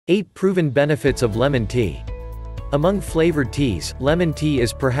8 Proven Benefits of Lemon Tea. Among flavored teas, lemon tea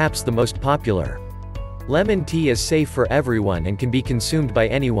is perhaps the most popular. Lemon tea is safe for everyone and can be consumed by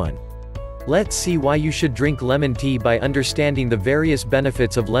anyone. Let's see why you should drink lemon tea by understanding the various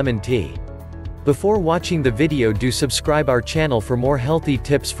benefits of lemon tea. Before watching the video, do subscribe our channel for more healthy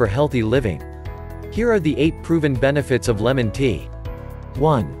tips for healthy living. Here are the 8 proven benefits of lemon tea.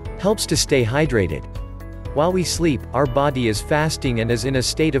 1. Helps to stay hydrated. While we sleep, our body is fasting and is in a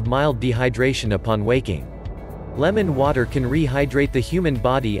state of mild dehydration upon waking. Lemon water can rehydrate the human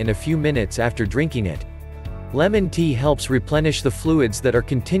body in a few minutes after drinking it. Lemon tea helps replenish the fluids that are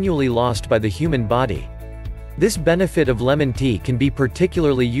continually lost by the human body. This benefit of lemon tea can be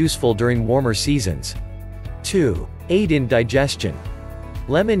particularly useful during warmer seasons. 2. Aid in digestion.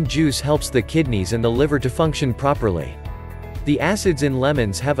 Lemon juice helps the kidneys and the liver to function properly. The acids in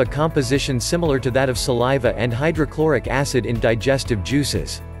lemons have a composition similar to that of saliva and hydrochloric acid in digestive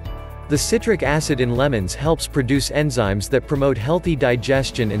juices. The citric acid in lemons helps produce enzymes that promote healthy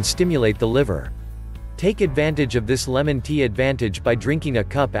digestion and stimulate the liver. Take advantage of this lemon tea advantage by drinking a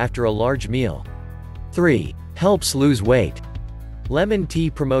cup after a large meal. 3. Helps lose weight. Lemon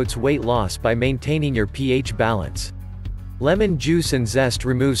tea promotes weight loss by maintaining your pH balance. Lemon juice and zest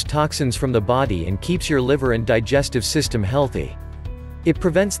removes toxins from the body and keeps your liver and digestive system healthy. It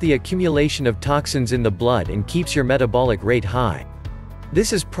prevents the accumulation of toxins in the blood and keeps your metabolic rate high.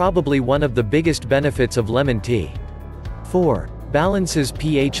 This is probably one of the biggest benefits of lemon tea. 4. Balances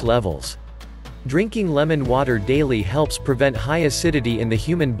pH levels. Drinking lemon water daily helps prevent high acidity in the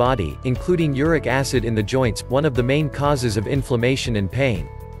human body, including uric acid in the joints, one of the main causes of inflammation and pain.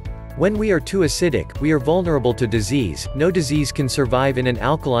 When we are too acidic, we are vulnerable to disease. No disease can survive in an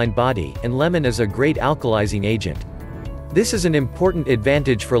alkaline body, and lemon is a great alkalizing agent. This is an important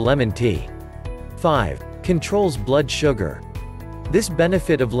advantage for lemon tea. 5. Controls blood sugar. This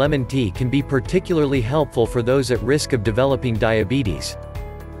benefit of lemon tea can be particularly helpful for those at risk of developing diabetes.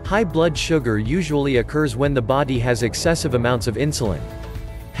 High blood sugar usually occurs when the body has excessive amounts of insulin.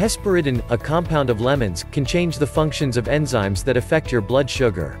 Hesperidin, a compound of lemons, can change the functions of enzymes that affect your blood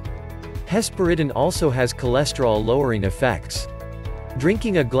sugar. Hesperidin also has cholesterol-lowering effects.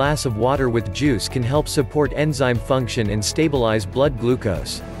 Drinking a glass of water with juice can help support enzyme function and stabilize blood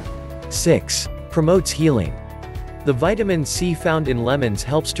glucose. 6. Promotes healing. The vitamin C found in lemons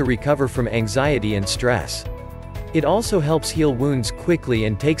helps to recover from anxiety and stress. It also helps heal wounds quickly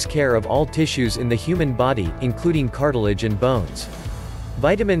and takes care of all tissues in the human body, including cartilage and bones.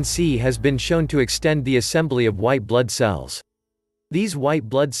 Vitamin C has been shown to extend the assembly of white blood cells. These white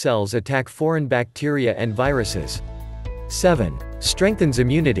blood cells attack foreign bacteria and viruses. 7. Strengthens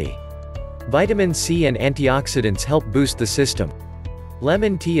immunity. Vitamin C and antioxidants help boost the system.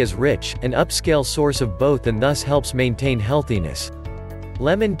 Lemon tea is rich, an upscale source of both, and thus helps maintain healthiness.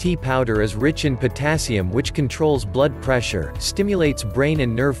 Lemon tea powder is rich in potassium, which controls blood pressure, stimulates brain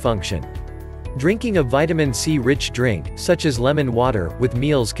and nerve function. Drinking a vitamin C-rich drink, such as lemon water, with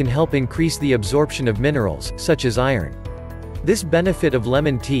meals can help increase the absorption of minerals, such as iron. This benefit of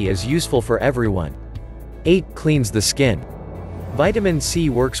lemon tea is useful for everyone. 8. Cleans the skin. Vitamin C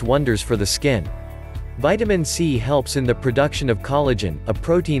works wonders for the skin. Vitamin C helps in the production of collagen, a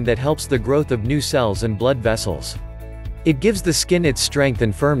protein that helps the growth of new cells and blood vessels. It gives the skin its strength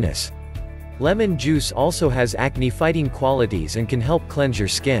and firmness. Lemon juice also has acne-fighting qualities and can help cleanse your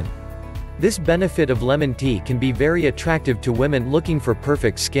skin. This benefit of lemon tea can be very attractive to women looking for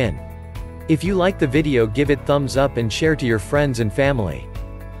perfect skin. If you like the video, give it thumbs up and share to your friends and family.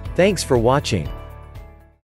 Thanks for watching.